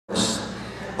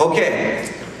Okay.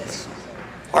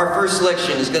 Our first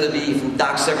selection is going to be from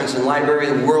Doc Severinsen Library,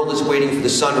 The World is Waiting for the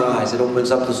Sunrise. It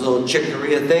opens up this little Chick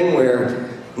Corea thing where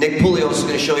Nick Poulios is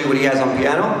going to show you what he has on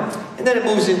piano. And then it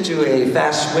moves into a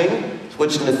fast swing,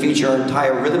 which is going to feature our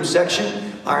entire rhythm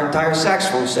section, our entire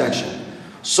saxophone section.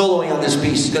 Soloing on this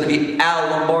piece is going to be Al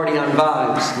Lombardi on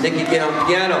vibes, Nick again on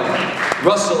piano,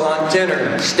 Russell on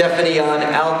tenor, Stephanie on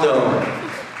alto,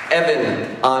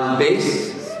 Evan on bass,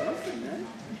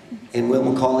 and Will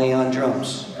McColly on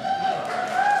drums.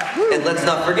 And let's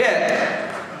not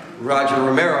forget, Roger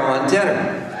Romero on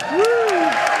tenor.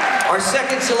 Our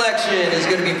second selection is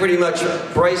going to be pretty much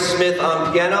Bryce Smith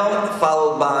on piano,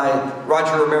 followed by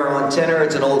Roger Romero on tenor.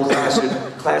 It's an old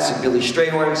classic Billy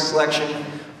Strayhorn selection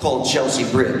called Chelsea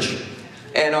Bridge.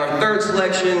 And our third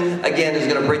selection, again, is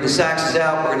going to bring the saxes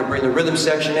out. We're going to bring the rhythm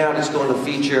section out. It's going to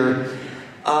feature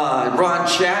Ron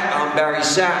Chat on Barry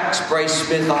sax, Bryce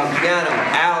Smith on piano,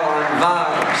 Al on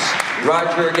vibes,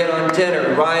 Roger again on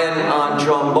tenor, Ryan on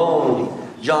trombone,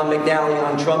 John McNally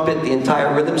on trumpet, the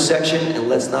entire rhythm section, and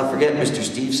let's not forget Mr.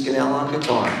 Steve Scannell on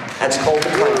guitar. That's Cold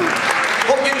and Plain.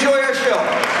 Hope you enjoy our show.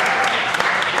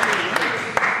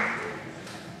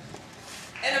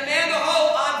 And Amanda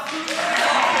Holt on flute.